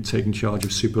be taking charge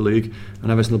of Super League, and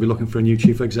Everton will be looking for a new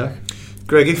chief exec.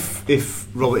 Greg, if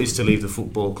Robert is to leave the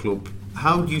football club,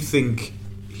 how do you think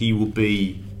he will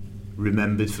be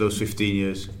remembered for those 15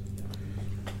 years?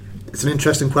 It's an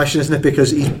interesting question, isn't it?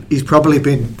 Because he's probably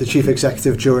been the chief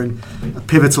executive during a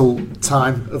pivotal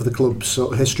time of the club's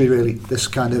sort of history, really. This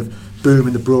kind of boom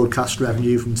in the broadcast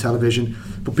revenue from television.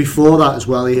 But before that as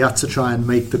well, he had to try and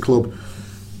make the club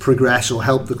progress, or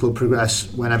help the club progress,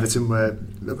 when Everton were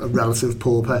a relative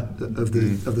pauper of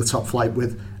the top flight,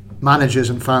 with managers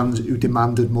and fans who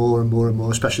demanded more and more and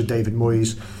more, especially David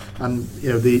Moyes, and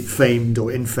the famed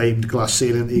or infamed glass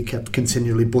ceiling that he kept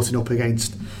continually butting up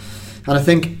against. And I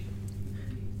think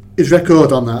his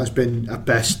record on that has been at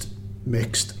best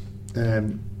mixed.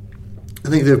 I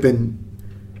think there have been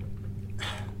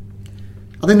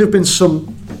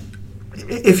some.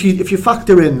 If you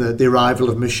factor in the arrival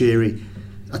of Moshiri,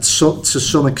 to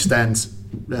some extent,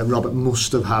 Robert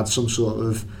must have had some sort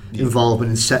of involvement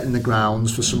in setting the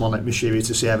grounds for someone like Moshiri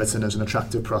to see Everton as an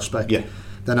attractive prospect. Yeah.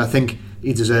 Then I think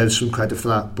he deserves some credit for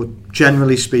that. But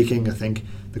generally speaking, I think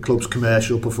the club's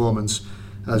commercial performance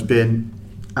has been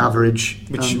average,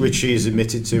 which he has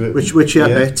admitted to it, which he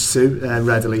admits to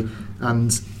readily,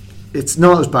 and it's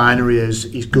not as binary as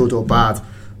he's good or bad.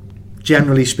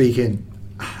 Generally speaking,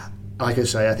 like I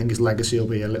say, I think his legacy will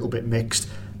be a little bit mixed.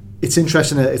 It's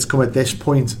interesting that it's come at this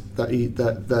point that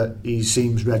he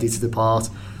seems ready to depart,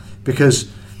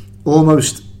 because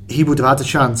almost he would have had a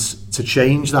chance to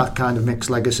change that kind of mixed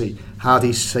legacy had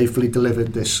he safely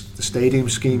delivered the stadium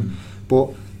scheme. But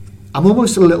I'm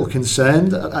almost a little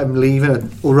concerned that I'm leaving it,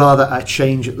 or rather a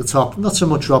change at the top. Not so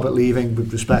much Robert leaving,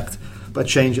 with respect, but a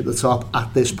change at the top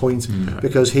at this point,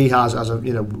 because he has, as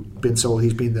been told,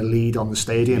 he's been the lead on the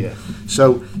stadium. Yeah.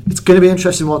 So it's going to be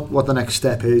interesting what the next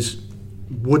step is.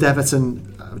 Would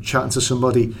Everton, chatting to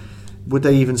somebody, would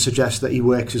they even suggest that he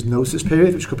works his notice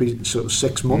period, which could be sort of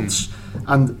 6 months?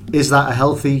 And is that a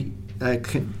healthy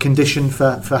condition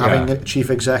for having a chief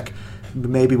exec?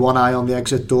 Maybe one eye on the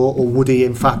exit door, or would he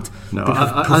in fact be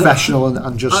professional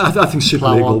and just? I think Super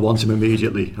League will want him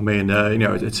immediately. I mean,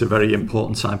 it's a very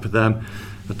important time for them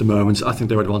at the moment. I think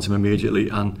they would want him immediately,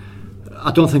 and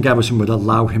I don't think Everton would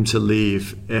allow him to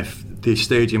leave if the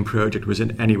stadium project was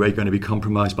in any way going to be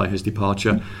compromised by his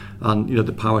departure. And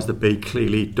the powers that be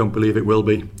clearly don't believe it will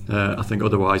be. I think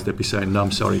otherwise they'd be saying, "No,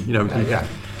 I'm sorry."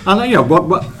 And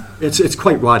what. It's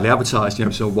quite widely advertised,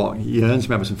 so what he earns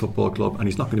from Everton Football Club, and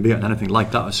he's not going to be on anything like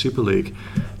that as Super League.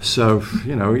 So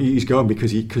he's going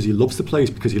because he loves the place,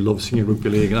 because he loves rugby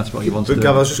league, and that's what he wants to do.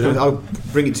 Gav, I'll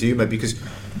bring it to you, mate, because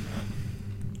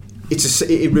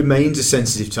it remains a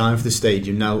sensitive time for the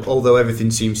stadium now. Although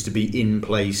everything seems to be in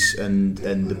place, and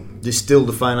there's still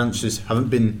the finances haven't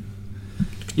been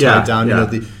tied down.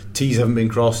 The T's haven't been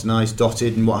crossed, I's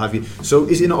dotted, and what have you. So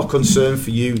is it not a concern for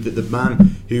you that the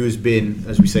man who has been,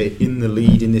 as we say, in the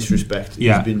lead in this respect,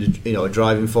 has been a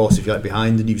driving force, if you like,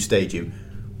 behind the new stadium,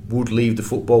 would leave the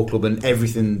football club and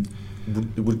everything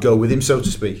would go with him, so to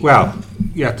speak? Well,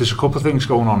 there's a couple of things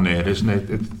going on there, isn't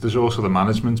it? There's also the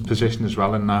management position as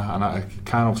well in that, and I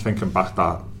kind of thinking back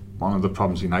that one of the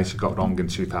problems United got wrong in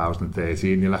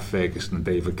 2013, he left Ferguson and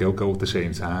David Gill go at the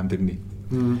same time, didn't he?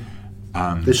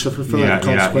 And they suffered from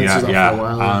consequences for a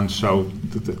while. And so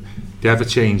the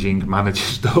ever-changing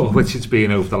manager's door, which it's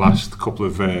been over the last couple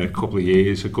of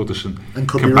years, at Goodison, and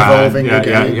could be revolving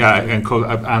again.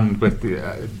 And with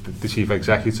the chief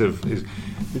executive is,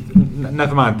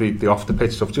 never mind the off the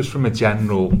pitch stuff, just from a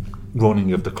general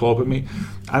running of the club. I mean,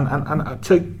 and I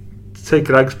take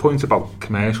Greg's point about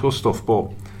commercial stuff,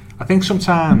 but I think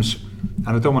sometimes,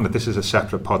 and I don't want to, this is a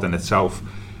separate pod in itself,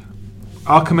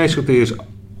 our commercial deals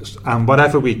and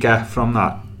whatever we get from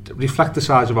that reflect the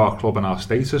size of our club and our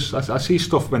status. I see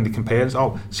stuff when they compare,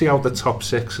 see how the top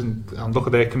six and look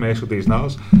at their commercial deals now.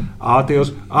 Our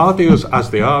deals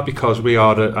as they are, because we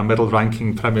are a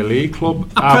middle-ranking Premier League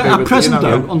club. At present,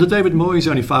 though, under David Moyes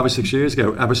only 5 or 6 years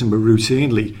ago, Everton were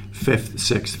routinely 5th,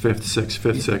 6th, 5th, 6th,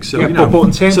 5th, 6th. So, but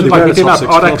in terms of we did have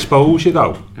our exposure,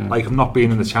 though, like of not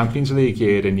being in the Champions League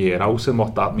year in, year out, and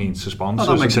what that means to sponsors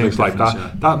and things like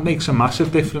that, that makes a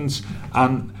massive difference.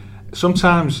 And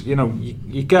sometimes,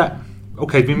 you get,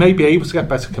 okay, we may be able to get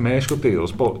better commercial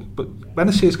deals, but when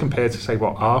I see it's compared to, say,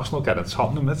 what Arsenal get at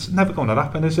Tottenham, it's never going to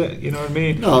happen, is it? You know what I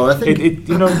mean? No, I think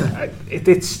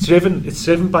it's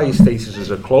driven by his status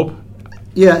as a club.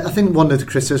 Yeah, I think one of the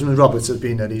criticisms of Roberts has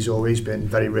been that he's always been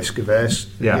very risk averse.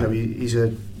 Yeah. He's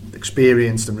a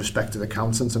experienced and respected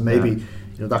accountant, and maybe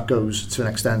that goes to an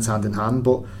extent hand in hand,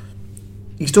 but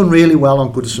he's done really well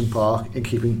on Goodison Park in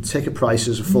keeping ticket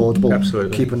prices affordable,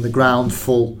 absolutely, keeping the ground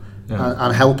full,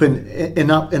 and helping in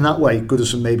that way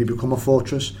Goodison maybe become a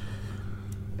fortress.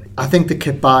 I think the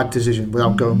kit bag decision,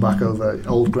 without going back over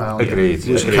old ground,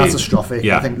 was catastrophic.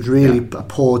 I think it was really a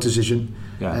poor decision.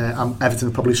 And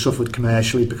Everton probably suffered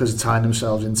commercially because of tying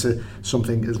themselves into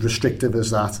something as restrictive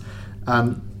as that.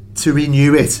 And to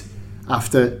renew it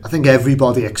after, I think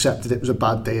everybody accepted it was a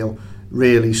bad deal,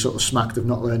 really sort of smacked of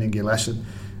not learning your lesson.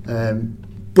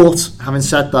 But having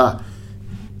said that,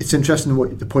 it's interesting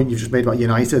what the point you've just made about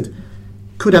United.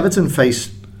 Could Everton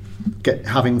face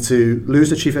having to lose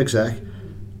the chief exec,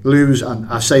 and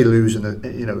I say lose,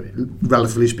 and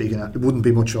relatively speaking, it wouldn't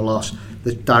be much of a loss.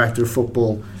 The director of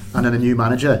football, and then a new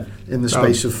manager in the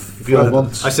space of 4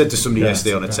 months. I said to somebody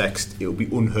yesterday on a text, it would be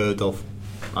unheard of.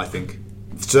 I think,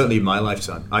 certainly in my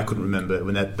lifetime, I couldn't remember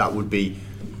when that would be.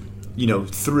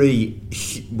 Three,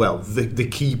 the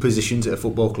key positions at a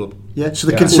football club. Yeah. So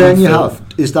the concern you have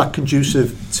is that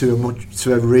conducive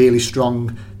to a really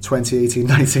strong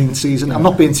 2018-19 season. I'm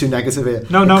not being too negative here.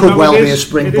 No, it could well be a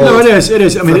springboard. No, it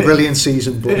is. I mean, a brilliant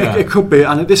season. But it could be,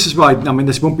 and this is why. I mean,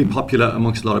 this won't be popular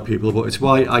amongst a lot of people, but it's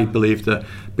why I believe that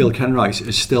Bill Kenwright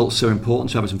is still so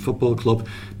important to Everton Football Club,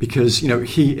 because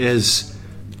he is.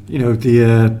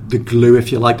 The glue,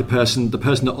 if you like, the person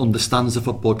that understands the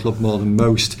football club more than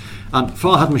most. And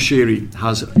Farhad Moshiri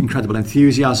has incredible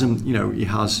enthusiasm. He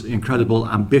has incredible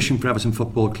ambition for Everton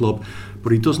Football Club,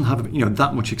 but he doesn't have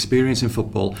that much experience in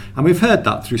football. And we've heard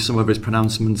that through some of his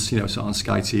pronouncements. Sort of on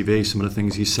Sky TV, some of the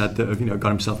things he said that have got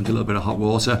himself into a little bit of hot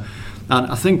water. And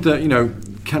I think that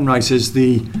Kenwright is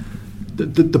the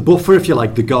buffer, if you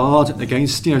like, the guard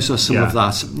against some of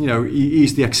that.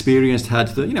 He's the experienced head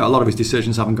that a lot of his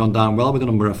decisions haven't gone down well with a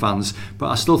number of fans, but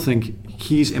I still think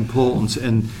he's important,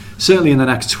 and certainly in the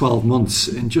next 12 months,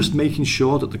 in just making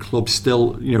sure that the club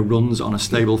still runs on a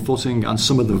stable footing and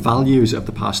some of the values of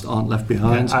the past aren't left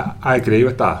behind. Yeah, I agree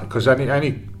with that, because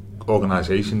any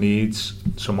organisation needs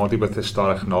somebody with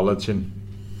historic knowledge and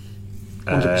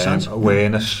 100%.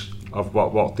 awareness of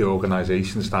what the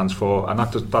organisation stands for, and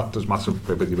that does matter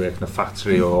whether you work in a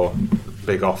factory or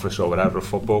big office or whatever, a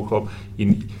football club.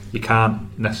 You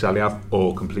can't necessarily have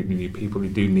all completely new people. You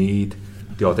do need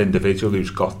the odd individual who's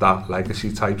got that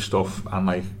legacy type stuff,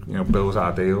 and Bill's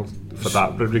ideal for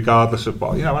that. But regardless of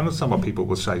what I understand what people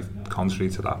will say contrary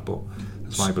to that, but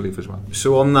that's my belief as well.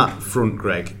 So on that front,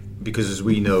 Greg, because as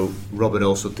we know, Robert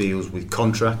also deals with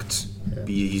contracts.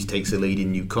 He takes the lead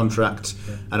in new contracts,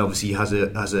 and obviously he has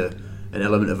an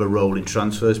element of a role in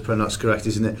transfers. That's correct,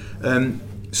 isn't it?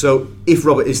 So if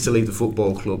Robert is to leave the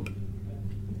football club,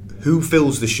 who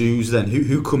fills the shoes then?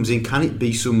 Who comes in? Can it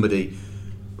be somebody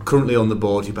currently on the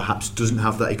board who perhaps doesn't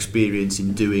have that experience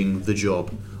in doing the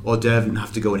job, or do Everton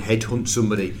have to go and headhunt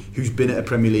somebody who's been at a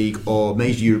Premier League or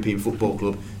major European football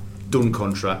club, done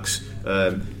contracts,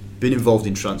 been involved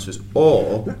in transfers,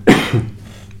 or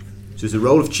does the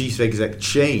role of chief exec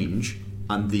change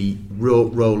and the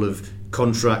role of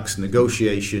contracts,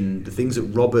 negotiation, the things that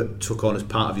Robert took on as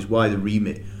part of his wider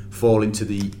remit, fall into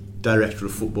the director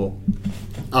of football?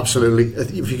 Absolutely.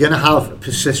 If you're going to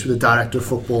persist with the director of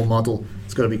football model,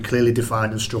 it's got to be clearly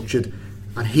defined and structured,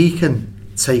 and he can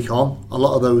take on a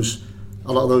lot of those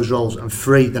roles and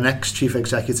free the next chief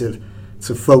executive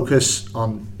to focus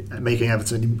on making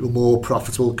Everton more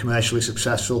profitable, commercially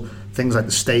successful. Things like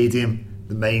the stadium,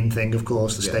 the main thing, of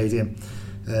course, the stadium.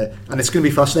 And it's going to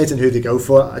be fascinating who they go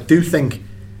for. I do think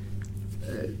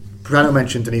Breno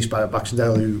mentioned Denise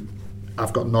Baxendale, who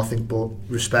I've got nothing but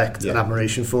respect and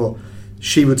admiration for.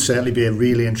 She would certainly be a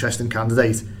really interesting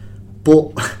candidate,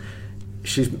 but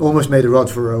she's almost made a rod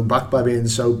for her own back by being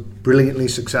so brilliantly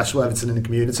successful Everton in the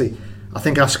community. I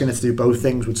think asking her to do both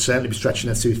things would certainly be stretching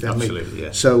her too thinly. Absolutely,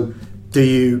 yeah. So do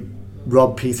you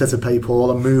rob Peter to pay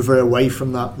Paul and move her away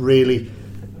from that really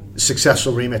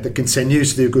successful remit that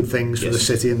continues to do good things for the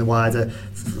city and the wider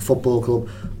football club,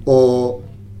 or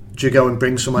do you go and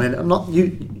bring someone in? I'm not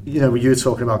you were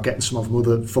talking about getting someone from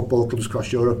other football clubs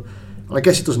across Europe. Well, I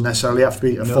guess it doesn't necessarily have to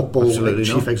be a football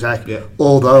chief exec,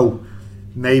 although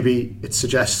maybe it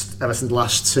suggests Everton's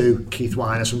last two, Keith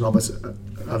Wyness and Robert,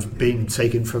 have been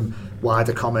taken from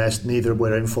wider commerce. Neither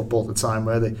were in football at the time,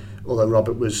 were they? Although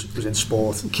Robert was in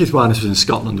sport. Keith Wyness was in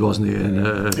Scotland, wasn't he? In,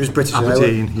 he was British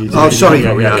Aberdeen.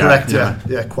 Correct.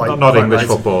 Yeah, quite. Not English right.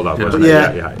 football, that wasn't it?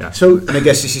 Yeah. So, and I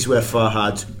guess this is where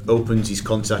Farhad opens his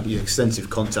extensive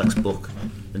contacts book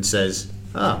and says,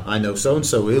 I know so and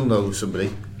so. He'll know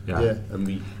somebody. Yeah.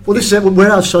 And this is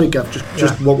where I sorry, Gav.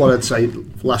 Just what I'd say.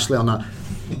 Lastly on that,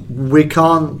 we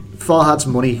can't. Farhad's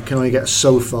money can only get us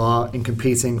so far in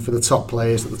competing for the top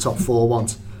players that the top four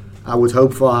want. I would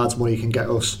hope Farhad's money can get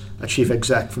us a chief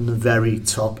exec from the very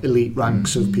top elite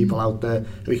ranks of people out there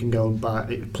who we can go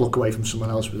and pluck away from someone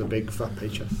else with a big fat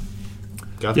paycheck.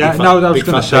 I was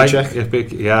going to say,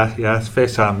 it's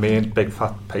first time me and big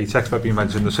fat paychecks might be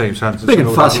mentioned in the same sentence. Big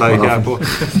and fat, but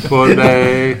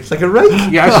it's like a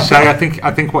rake. Yeah, as I say,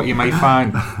 I think what you may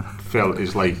find, Phil,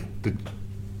 is like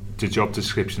the job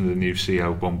description of the new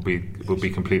CEO will be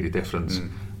completely different,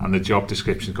 and the job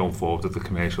description going forward of the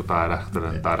commercial director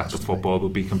and director of football will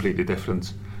be completely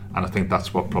different. And I think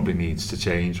that's what probably needs to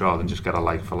change, rather than just get a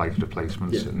like-for-like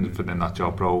replacement in that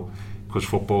job role, because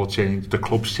football changed, the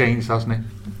club's changed, hasn't it?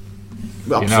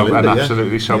 Absolutely, and yeah.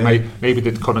 absolutely. So maybe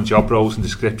the current job roles and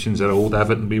descriptions are old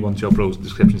Everton. We want job roles and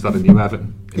descriptions that are new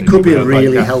Everton. It could be a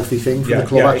really healthy thing for the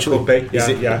club. Actually, it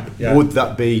could be. Would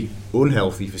that be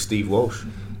unhealthy for Steve Walsh?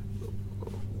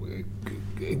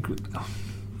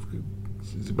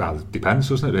 Well, it depends,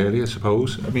 doesn't it, really, I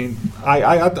suppose. I mean,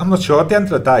 I'm not sure. At the end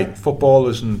of the day,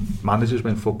 footballers and managers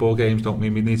win football games, don't we?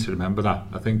 We need to remember that.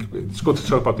 I think it's good to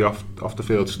talk about the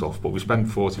off-the-field stuff, but we spent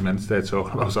 40 minutes there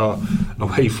talking about our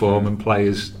away form and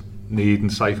players needing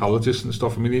psychologists and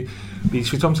stuff. I mean, we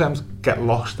sometimes get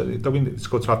lost. I mean, it's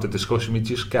good to have the discussion. We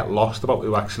just get lost about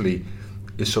who actually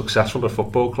is successful at a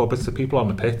football club. It's the people on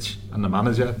the pitch and the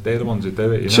manager. They're the ones who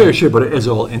do it. Sure, but it is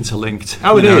all interlinked.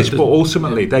 Oh, it is, but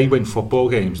ultimately they win football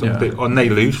games, and they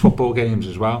lose football games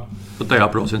as well. But they are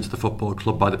brought into the football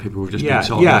club by the people we've just been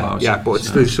talking about. Yeah, but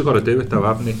they've still got to do it though,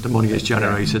 haven't they? The money is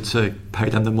generated to pay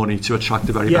them the money to attract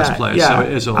the very best players. So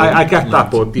it is all I get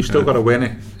that, but you've still got to win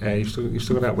it. You've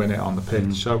still got to win it on the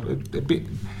pitch. So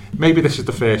maybe this is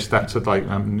the first step to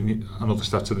another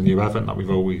step to the new Everton that we've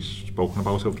always spoken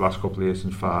about over the last couple of years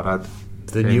since Farhad.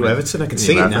 The new Everton, I can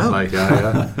see it now.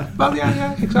 Well,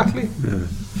 exactly. Yeah.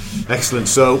 Excellent.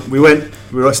 So we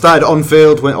started on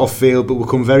field, went off field, but we'll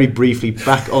come very briefly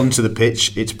back onto the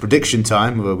pitch. It's prediction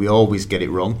time, where we always get it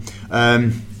wrong.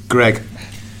 Greg,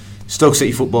 Stoke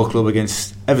City Football Club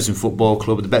against Everton Football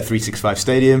Club at the Bet365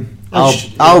 Stadium.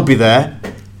 I'll be there.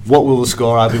 What will the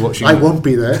score? I'll be watching. I won't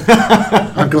be there.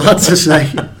 I'm glad to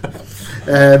say.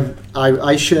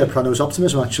 I share Prano's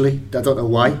optimism. Actually, I don't know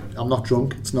why. I'm not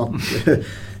drunk. It's not.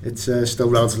 It's still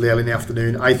relatively early in the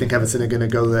afternoon. I think Everton are going to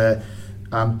go there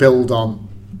and build on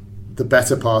the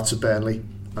better parts of Burnley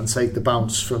and take the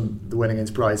bounce from the win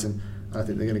against Brighton. I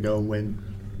think they're going to go and win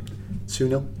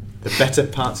 2-0. The better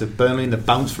parts of Burnley and the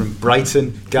bounce from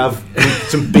Brighton. Gav,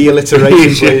 some B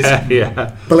alliteration, please.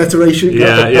 Yeah. Alliteration.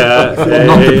 Yeah.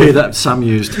 Not the B that Sam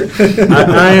used.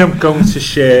 I am going to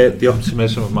share the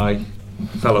optimism of my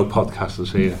fellow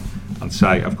podcasters here and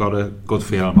say I've got a good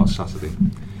feeling about Saturday,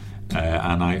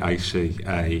 and I see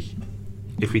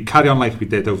if we carry on like we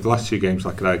did over the last two games,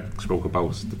 like I spoke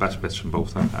about, the best bits from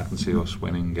both, I can see us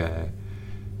winning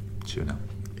 2-0.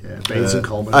 Yeah, Baines and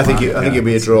Coleman. I think it'll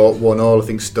be a draw, 1-1. I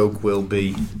think Stoke will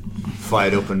be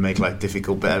fired up and make life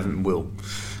difficult, but Everton will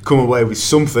come away with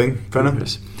something.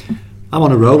 Preno? I'm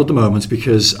on a roll at the moment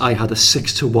because I had a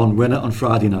 6-1 winner on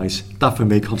Friday night. That for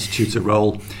me constitutes a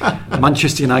roll.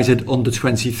 Manchester United under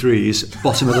 23s,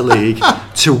 bottom of the league,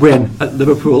 to win at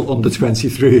Liverpool under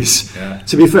 23s. Yeah.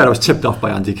 To be fair, I was tipped off by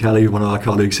Andy Kelly, one of our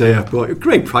colleagues here, but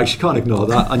great price, you can't ignore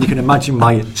that, and you can imagine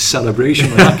my celebration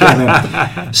when that came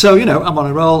in. So, I'm on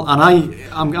a roll, and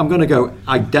I'm going to go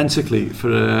identically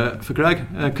for Greg,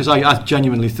 because I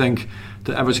genuinely think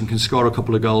that Everton can score a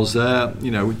couple of goals there.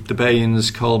 The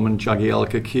Baines, Coleman,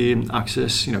 Jagielka, Keane,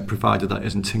 Axis, provided that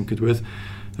isn't tinkered with,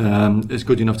 is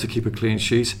good enough to keep a clean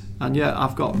sheet. And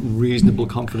I've got reasonable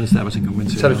confidence that Everton can win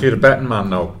 2-0. So if you're a betting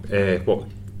man now,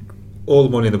 all the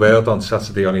money in the world on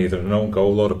Saturday on either an own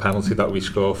goal or a penalty that we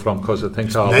score from, because I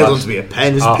think our last, to be a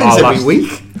pen. There's pens every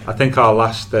week. I think our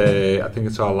last,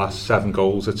 it's our last 7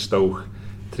 goals at Stoke.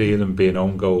 3 of them being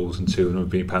own goals and 2 of them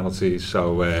being penalties.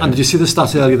 So, and did you see the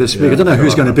stat earlier this week? I don't know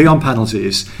who's going to be on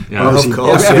penalties. Yeah, of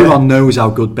course, everyone knows how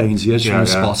good Baines is from the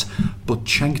spot. But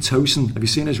Cenk Tosun, have you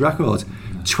seen his record?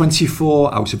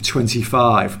 24 out of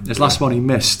 25. His last one he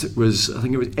missed was, I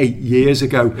think it was 8 years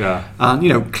ago. Yeah.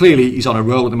 And clearly he's on a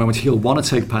roll at the moment. He'll want to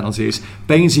take penalties.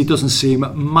 Baines, he doesn't seem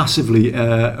massively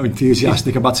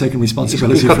enthusiastic about taking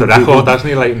responsibility. He's got the record, hasn't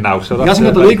he, like now? So he hasn't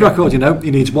got the league record.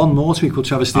 He needs one more to equal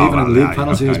Trevor Steven in league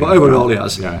penalties, but overall he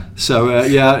has. Yeah. So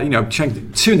 2-0 and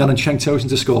Cenk Tosun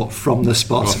to score from the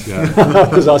spot.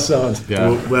 Because that's sound.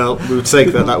 Yeah. Well, we would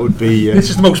take that. That would be. This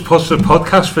is the most positive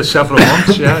podcast for several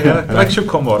months. Greg should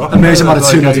come more often. Amazing amount of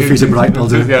 2-0 defeat at Brighton, I'll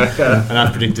do. And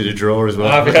I've predicted a draw as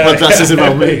well. That says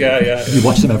about me. You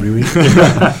watch them every week.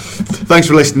 Thanks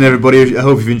for listening, everybody. I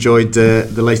hope you've enjoyed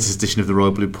the latest edition of the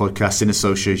Royal Blue podcast in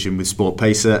association with Sport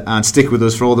Pacer, and stick with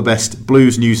us for all the best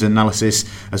Blues news and analysis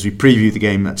as we preview the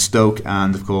game at Stoke,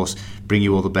 and of course bring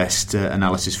you all the best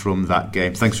analysis from that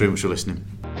game. Thanks very much for listening.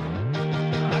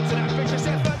 That's an ambitious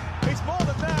effort. It's more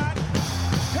than that.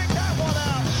 Pick that one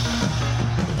out.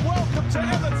 Welcome to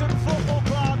Everton Football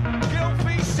Club,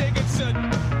 Gylfi Sigurdsson.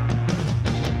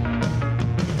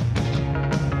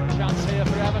 Chance here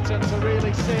for Everton to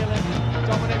really seal it.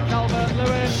 Dominic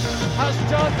Calvert-Lewin has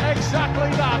done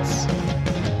exactly that.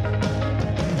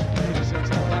 Davis into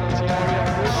the penalty area.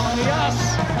 Ruben Dias.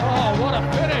 Oh, what a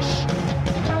finish!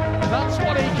 That's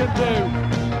what he can do.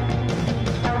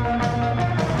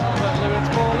 Calvert-Lewin's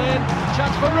ball in.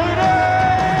 Chance for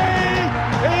Rooney!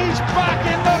 He's back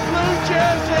in the blue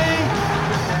jersey!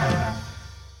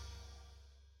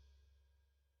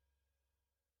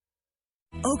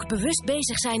 Bewust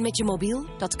bezig zijn met je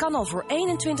mobiel? Dat kan al voor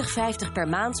 €21,50 per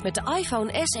maand met de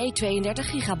iPhone SE 32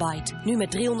 GB. Nu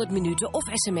met 300 minuten of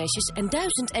sms'jes en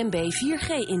 1000 MB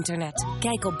 4G internet.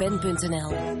 Kijk op ben.nl.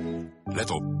 Let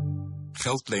op.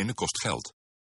 Geld lenen kost geld.